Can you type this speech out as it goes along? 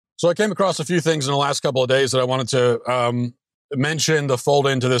So I came across a few things in the last couple of days that I wanted to mention to fold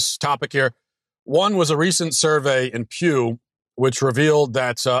into this topic here. One was a recent survey in Pew, which revealed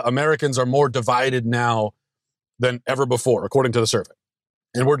that Americans are more divided now than ever before, according to the survey.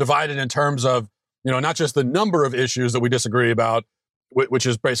 And we're divided in terms of, not just the number of issues that we disagree about, which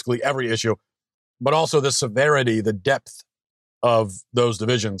is basically every issue, but also the severity, the depth of those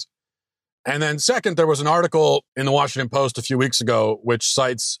divisions. And then second, there was an article in the Washington Post a few weeks ago, which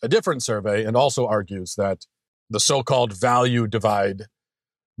cites a different survey and also argues that the so-called value divide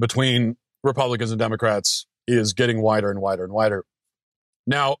between Republicans and Democrats is getting wider and wider and wider.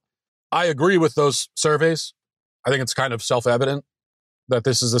 Now, I agree with those surveys. I think it's kind of self-evident that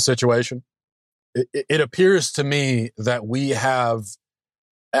this is the situation. It appears to me that we have,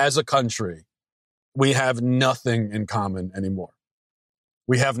 as a country, we have nothing in common anymore.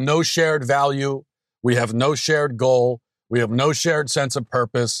 We have no shared value. We have no shared goal. We have no shared sense of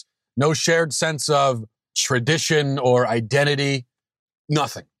purpose, no shared sense of tradition or identity.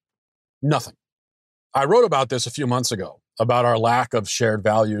 Nothing. I wrote about this a few months ago, about our lack of shared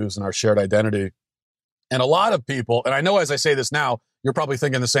values and our shared identity. And a lot of people, and I know as I say this now, you're probably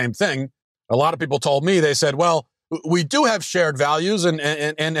thinking the same thing. A lot of people told me, they said, well, we do have shared values,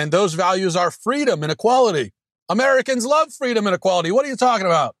 and those values are freedom and equality. Americans love freedom and equality. What are you talking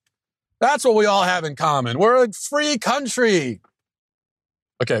about? That's what we all have in common. We're a free country.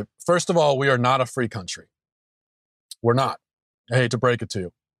 Okay, first of all, we are not a free country. We're not. I hate to break it to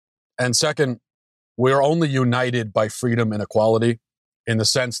you. And second, we are only united by freedom and equality in the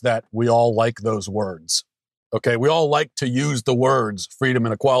sense that we all like those words. Okay, we all like to use the words freedom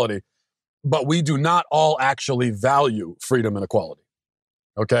and equality, but we do not all actually value freedom and equality.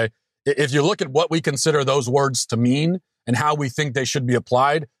 Okay? If you look at what we consider those words to mean and how we think they should be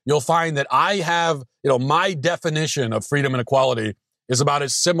applied, you'll find that I have, my definition of freedom and equality is about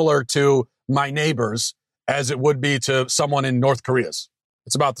as similar to my neighbors as it would be to someone in North Korea's.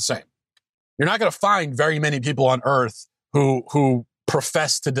 It's about the same. You're not going to find very many people on earth who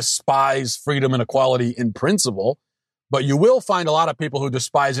profess to despise freedom and equality in principle, but you will find a lot of people who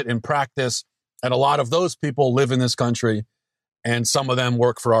despise it in practice, and a lot of those people live in this country, and some of them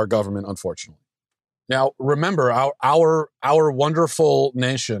work for our government, unfortunately. Now, remember, our wonderful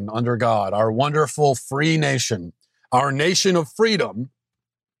nation under God, our wonderful free nation, our nation of freedom,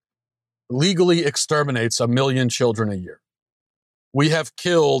 legally exterminates 1 million children a year. We have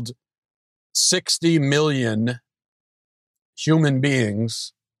killed 60 million human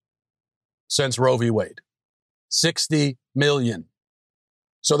beings since Roe v. Wade. 60 million.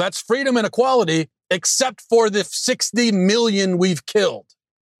 So that's freedom and equality, except for the 60 million we've killed.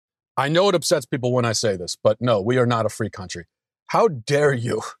 I know it upsets people when I say this, but no, we are not a free country. How dare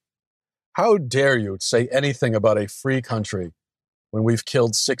you? How dare you say anything about a free country when we've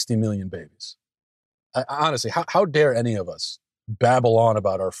killed 60 million babies? Honestly, how dare any of us babble on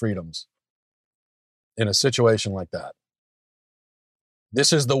about our freedoms in a situation like that?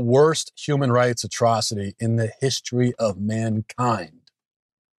 This is the worst human rights atrocity in the history of mankind.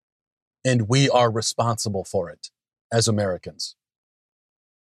 And we are responsible for it as Americans.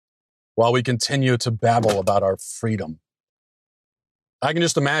 While we continue to babble about our freedom. I can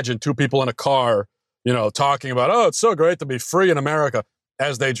just imagine two people in a car, talking about, oh, it's so great to be free in America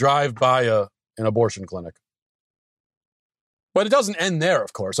as they drive by an abortion clinic. But it doesn't end there,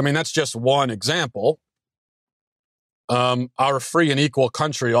 of course. I mean, that's just one example. Our free and equal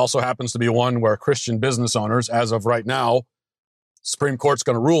country also happens to be one where Christian business owners, as of right now, Supreme Court's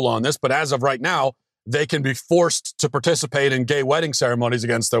going to rule on this, but as of right now, they can be forced to participate in gay wedding ceremonies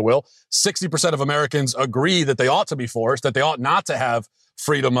against their will. 60% of Americans agree that they ought to be forced, that they ought not to have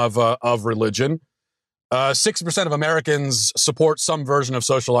freedom of religion. 60% of Americans support some version of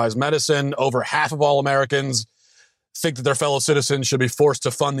socialized medicine. Over half of all Americans think that their fellow citizens should be forced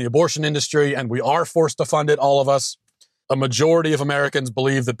to fund the abortion industry, and we are forced to fund it, all of us. A majority of Americans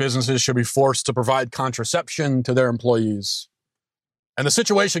believe that businesses should be forced to provide contraception to their employees. And the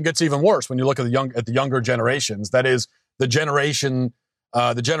situation gets even worse when you look at the younger generations. That is the generation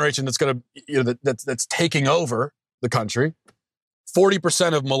that's going to that's taking over the country.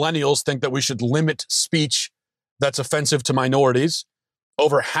 40% of millennials think that we should limit speech that's offensive to minorities.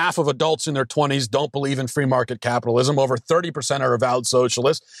 Over half of adults in their 20s don't believe in free market capitalism. Over 30% are avowed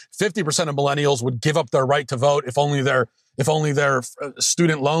socialists. 50% of millennials would give up their right to vote if only their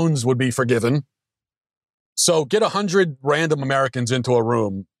student loans would be forgiven. So get 100 random Americans into a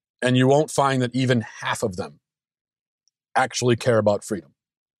room, and you won't find that even half of them actually care about freedom.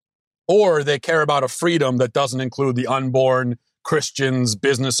 Or they care about a freedom that doesn't include the unborn, Christians,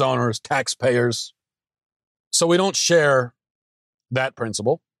 business owners, taxpayers. So we don't share that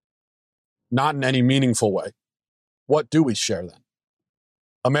principle. not in any meaningful way. What do we share then?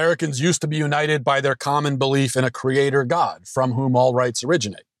 Americans used to be united by their common belief in a creator God from whom all rights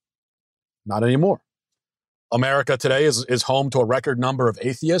originate. Not anymore. America today is home to a record number of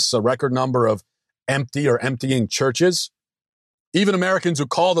atheists, a record number of empty or emptying churches. Even Americans who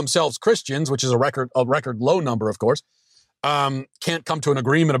call themselves Christians, which is a record low number, of course, can't come to an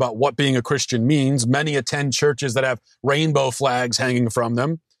agreement about what being a Christian means. Many attend churches that have rainbow flags hanging from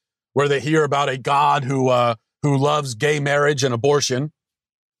them, where they hear about a God who loves gay marriage and abortion.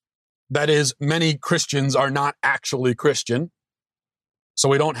 That is, many Christians are not actually Christian, so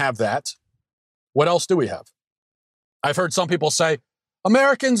we don't have that. What else do we have? I've heard some people say,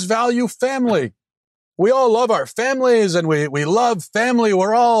 Americans value family. We all love our families and we love family.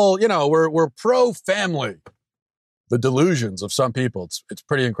 We're all, we're pro-family. The delusions of some people, it's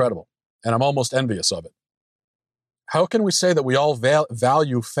pretty incredible. And I'm almost envious of it. How can we say that we all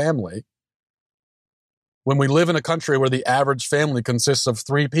value family when we live in a country where the average family consists of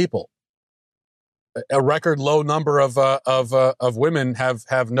 3 people? A record low number of women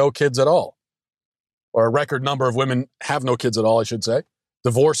have no kids at all. Or a record number of women have no kids at all, I should say.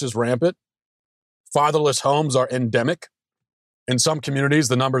 Divorce is rampant. Fatherless homes are endemic. In some communities,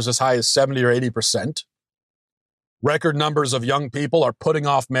 the number's as high as 70 or 80%. Record numbers of young people are putting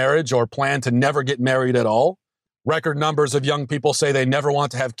off marriage or plan to never get married at all. Record numbers of young people say they never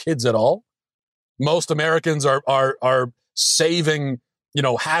want to have kids at all. Most Americans are saving,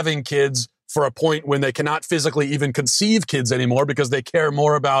 having kids for a point when they cannot physically even conceive kids anymore because they care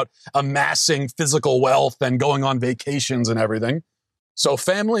more about amassing physical wealth and going on vacations and everything. So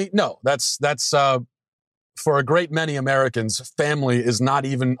family, no, that's for a great many Americans, family is not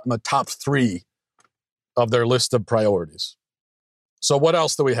even in the top 3 of their list of priorities. So what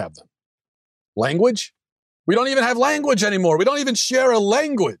else do we have then? Language? We don't even have language anymore. We don't even share a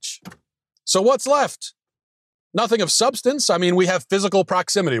language. So what's left? Nothing of substance. I mean, we have physical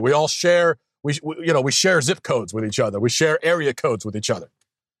proximity. We all share, we share zip codes with each other. We share area codes with each other.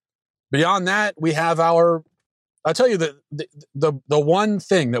 Beyond that, we have I'll tell you that the one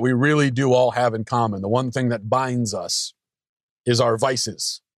thing that we really do all have in common, the one thing that binds us is our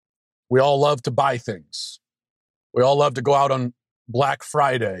vices. We all love to buy things. We all love to go out on Black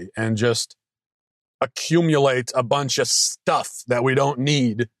Friday and just accumulate a bunch of stuff that we don't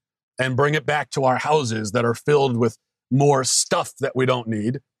need and bring it back to our houses that are filled with more stuff that we don't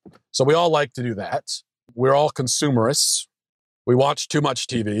need. So we all like to do that. We're all consumerists. We watch too much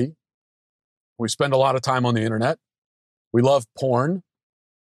TV. We spend a lot of time on the internet. We love porn.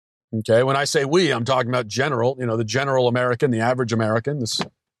 Okay, when I say we, I'm talking about general, the general American, the average American. This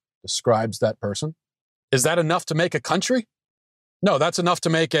describes that person. Is that enough to make a country? No, that's enough to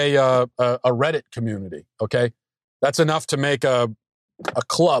make a Reddit community, okay? That's enough to make a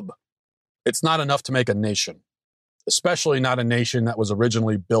club. It's not enough to make a nation, especially not a nation that was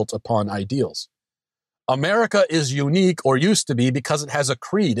originally built upon ideals. America is unique, or used to be, because it has a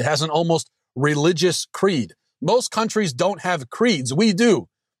creed. It has an almost religious creed. Most countries don't have creeds. We do.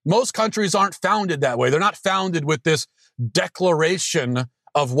 Most countries aren't founded that way. They're not founded with this declaration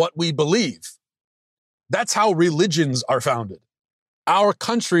of what we believe. That's how religions are founded. Our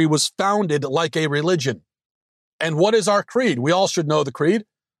country was founded like a religion. And what is our creed? We all should know the creed.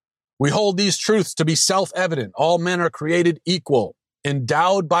 We hold these truths to be self-evident. All men are created equal,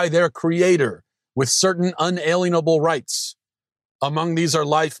 endowed by their creator with certain unalienable rights. Among these are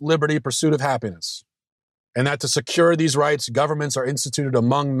life, liberty, pursuit of happiness. And that to secure these rights, governments are instituted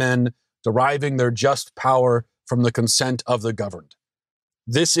among men, deriving their just power from the consent of the governed.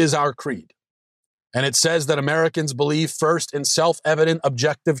 This is our creed. And it says that Americans believe first in self-evident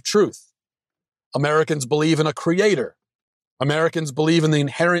objective truth. Americans believe in a creator. Americans believe in the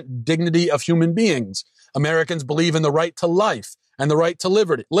inherent dignity of human beings. Americans believe in the right to life and the right to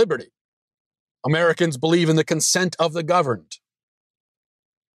liberty. Americans believe in the consent of the governed.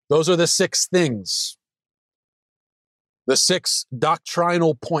 Those are the 6 things, the 6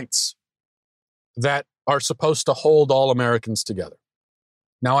 doctrinal points that are supposed to hold all Americans together.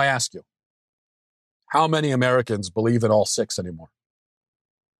 Now I ask you, how many Americans believe in all 6 anymore?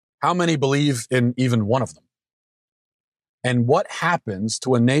 How many believe in even one of them? And what happens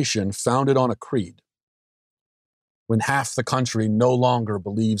to a nation founded on a creed when half the country no longer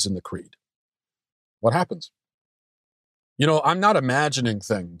believes in the creed? What happens? I'm not imagining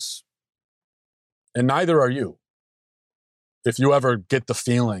things, and neither are you. If you ever get the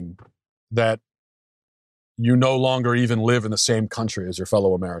feeling that you no longer even live in the same country as your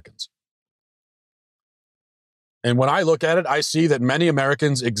fellow Americans. And when I look at it, I see that many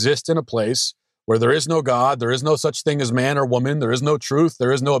Americans exist in a place where there is no God, there is no such thing as man or woman, there is no truth,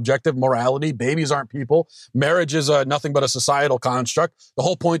 there is no objective morality, babies aren't people, marriage is nothing but a societal construct. The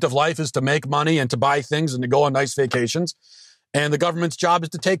whole point of life is to make money and to buy things and to go on nice vacations, and the government's job is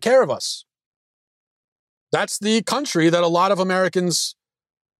to take care of us. That's the country that a lot of Americans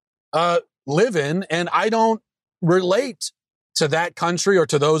live in, and I don't relate to that country or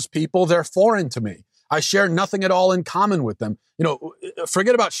to those people. They're foreign to me. I share nothing at all in common with them. You know,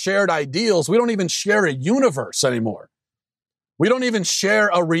 forget about shared ideals. We don't even share a universe anymore. We don't even share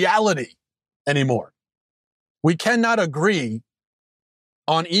a reality anymore. We cannot agree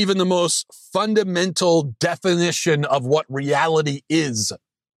on even the most fundamental definition of what reality is.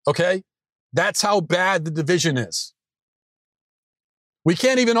 Okay? That's how bad the division is. We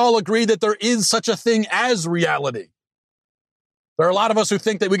can't even all agree that there is such a thing as reality. There are a lot of us who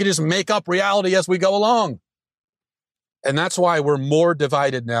think that we can just make up reality as we go along. And that's why we're more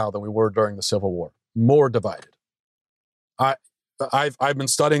divided now than we were during the Civil War. More divided. I've been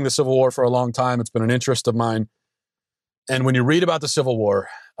studying the Civil War for a long time. It's been an interest of mine. And when you read about the Civil War,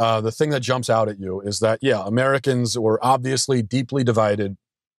 the thing that jumps out at you is that, yeah, Americans were obviously deeply divided,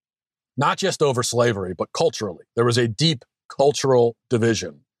 not just over slavery, but culturally. There was a deep cultural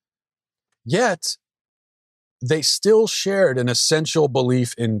division. Yet, they still shared an essential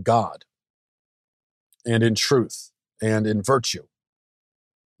belief in God and in truth and in virtue.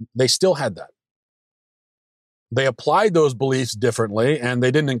 They still had that. They applied those beliefs differently, and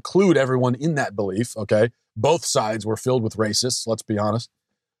they didn't include everyone in that belief, okay? Both sides were filled with racists, let's be honest.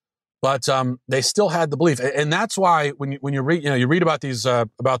 But they still had the belief. And that's why when you read, you read about these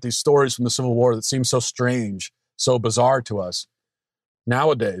stories from the Civil War that seem so strange, so bizarre to us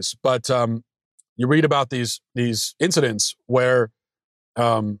nowadays. But you read about these incidents where,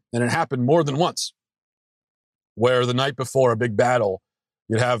 and it happened more than once, where the night before a big battle,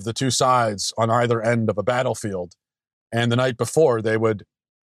 you'd have the two sides on either end of a battlefield, and the night before they would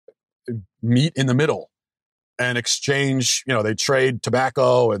meet in the middle and exchange, they'd trade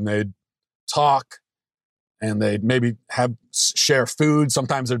tobacco and they'd talk and they'd maybe share food.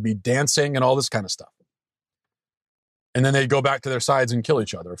 Sometimes there'd be dancing and all this kind of stuff. And then they'd go back to their sides and kill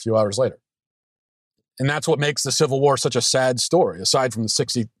each other a few hours later. And that's what makes the Civil War such a sad story. Aside from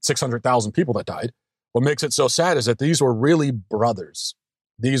the 600,000 people that died, what makes it so sad is that these were really brothers.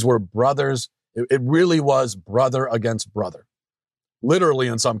 These were brothers. It really was brother against brother, literally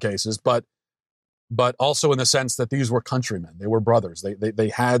in some cases, but also in the sense that these were countrymen. They were brothers. They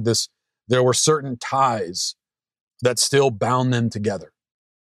had this. There were certain ties that still bound them together,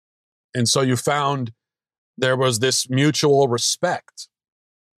 and so you found there was this mutual respect.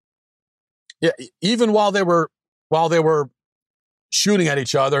 Yeah, even while they were shooting at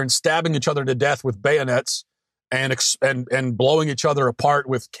each other and stabbing each other to death with bayonets and blowing each other apart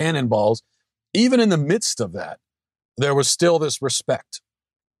with cannonballs, even in the midst of that, there was still this respect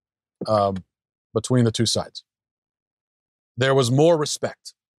between the two sides. There was more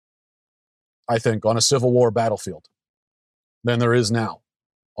respect, I think, on a Civil War battlefield than there is now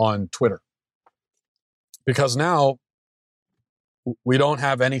on Twitter. Because now we don't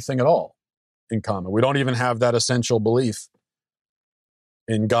have anything at all in common. We don't even have that essential belief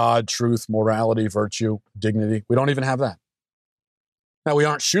in God, truth, morality, virtue, dignity. We don't even have that. Now, we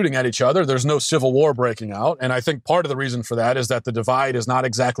aren't shooting at each other. There's no civil war breaking out. And I think part of the reason for that is that the divide is not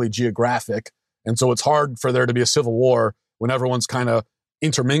exactly geographic. And so it's hard for there to be a civil war when everyone's kind of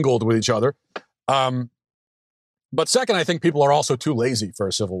intermingled with each other. But second, I think people are also too lazy for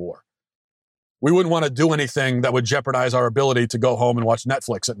a civil war. We wouldn't want to do anything that would jeopardize our ability to go home and watch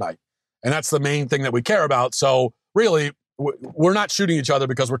Netflix at night. And that's the main thing that we care about. So really, we're not shooting each other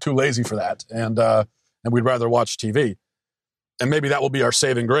because we're too lazy for that. And we'd rather watch TV. And maybe that will be our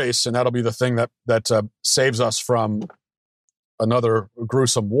saving grace. And that'll be the thing that saves us from another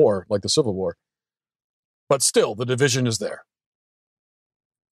gruesome war like the Civil War. But still, the division is there.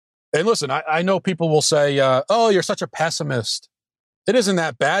 And listen, I know people will say, oh, you're such a pessimist. It isn't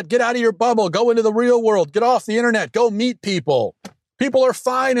that bad. Get out of your bubble. Go into the real world. Get off the internet. Go meet people. People are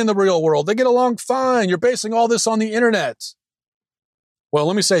fine in the real world. They get along fine. You're basing all this on the internet. Well,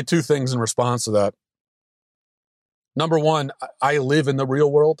 let me say two things in response to that. Number one, I live in the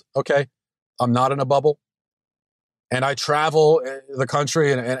real world, okay? I'm not in a bubble. And I travel the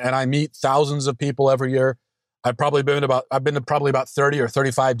country and I meet thousands of people every year. I've been to probably about 30 or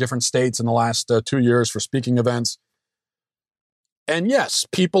 35 different states in the last 2 years for speaking events. And yes,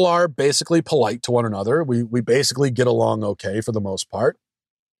 people are basically polite to one another. We basically get along okay for the most part.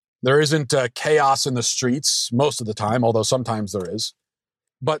 There isn't chaos in the streets most of the time, although sometimes there is.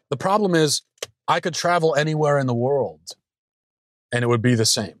 But the problem is I could travel anywhere in the world and it would be the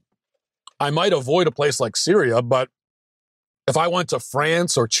same. I might avoid a place like Syria, but if I went to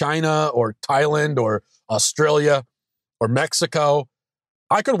France or China or Thailand or Australia or Mexico,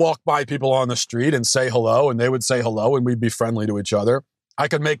 I could walk by people on the street and say hello, and they would say hello, and we'd be friendly to each other. I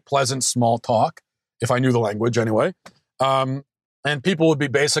could make pleasant small talk if I knew the language anyway. And people would be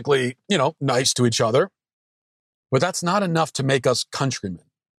basically, nice to each other. But that's not enough to make us countrymen.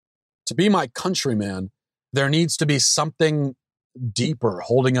 To be my countryman, there needs to be something deeper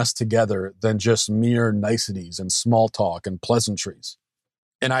holding us together than just mere niceties and small talk and pleasantries.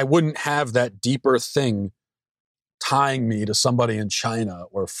 And I wouldn't have that deeper thing tying me to somebody in China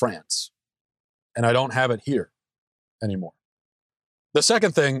or France. And I don't have it here anymore. The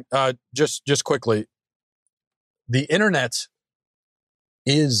second thing, just quickly, the internet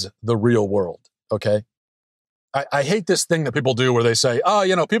is the real world, okay? I hate this thing that people do where they say,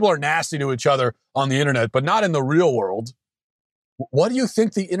 people are nasty to each other on the internet, but not in the real world. What do you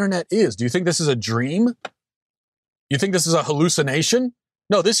think the internet is? Do you think this is a dream? You think this is a hallucination?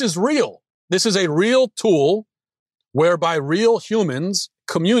 No, this is real. This is a real tool whereby real humans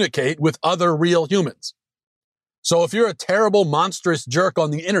communicate with other real humans. So if you're a terrible, monstrous jerk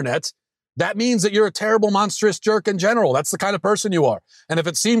on the internet, that means that you're a terrible, monstrous jerk in general. That's the kind of person you are. And if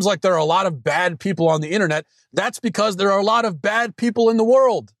it seems like there are a lot of bad people on the internet, that's because there are a lot of bad people in the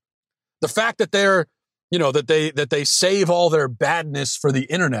world. The fact that they're, that they save all their badness for the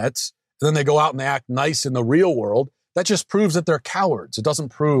internet, and then they go out and they act nice in the real world, that just proves that they're cowards. It doesn't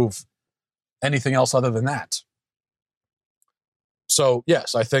prove anything else other than that. So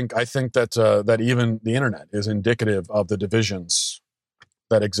yes, I think that that even the internet is indicative of the divisions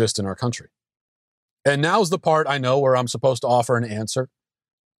that exist in our country. And now's the part I know where I'm supposed to offer an answer.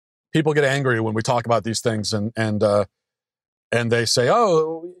 People get angry when we talk about these things, and they say,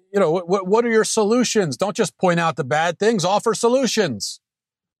 "Oh, what are your solutions? Don't just point out the bad things. Offer solutions."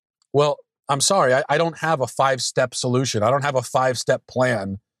 Well, I'm sorry, I don't have a 5-step solution. I don't have a 5-step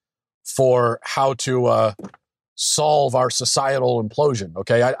plan for how to solve our societal implosion.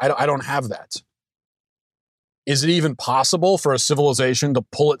 Okay, I don't have that. Is it even possible for a civilization to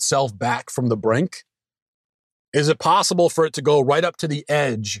pull itself back from the brink? Is it possible for it to go right up to the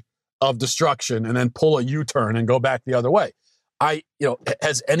edge of destruction and then pull a U-turn and go back the other way?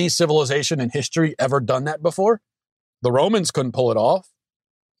 Has any civilization in history ever done that before? The Romans couldn't pull it off.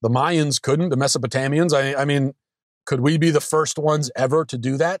 The Mayans couldn't. The Mesopotamians. I mean, could we be the first ones ever to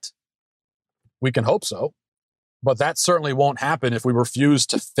do that? We can hope so. But that certainly won't happen if we refuse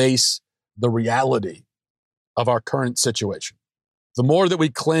to face the reality of our current situation. The more that we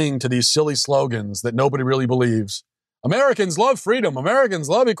cling to these silly slogans that nobody really believes, Americans love freedom, Americans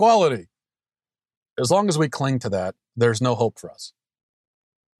love equality. As long as we cling to that, there's no hope for us.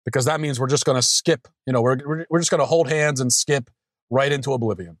 Because that means we're just going to skip, we're just going to hold hands and skip right into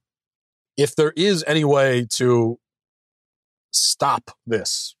oblivion. If there is any way to stop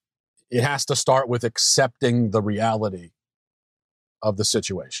this, it has to start with accepting the reality of the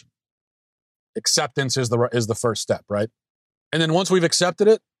situation. Acceptance is the first step, right? And then once we've accepted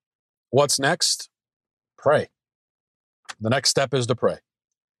it, what's next? Pray. The next step is to pray.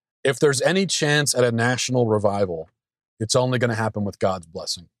 If there's any chance at a national revival, it's only going to happen with God's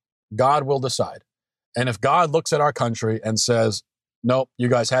blessing. God will decide. And if God looks at our country and says, nope, you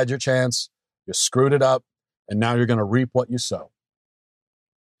guys had your chance, you screwed it up, and now you're going to reap what you sow.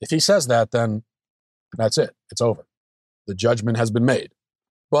 If he says that, then that's it. It's over. The judgment has been made.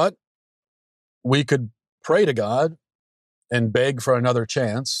 But we could pray to God and beg for another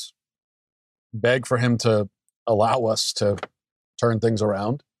chance, beg for him to allow us to turn things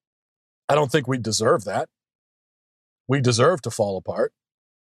around. I don't think we deserve that. We deserve to fall apart.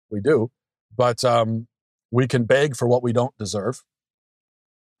 We do. But we can beg for what we don't deserve.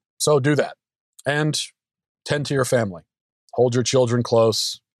 So do that. And tend to your family. Hold your children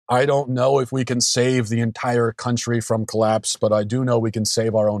close. I don't know if we can save the entire country from collapse, but I do know we can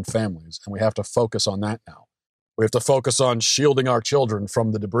save our own families. And we have to focus on that now. We have to focus on shielding our children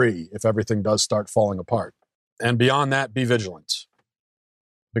from the debris if everything does start falling apart. And beyond that, be vigilant.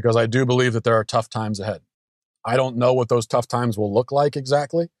 Because I do believe that there are tough times ahead. I don't know what those tough times will look like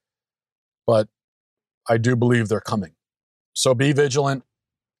exactly, but I do believe they're coming. So be vigilant.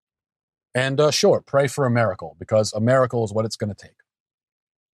 And sure, pray for a miracle, because a miracle is what it's going to take.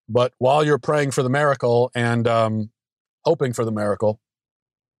 But while you're praying for the miracle and hoping for the miracle,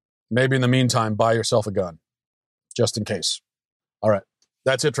 maybe in the meantime, buy yourself a gun, just in case. All right,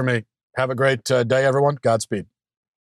 that's it for me. Have a great day, everyone. Godspeed.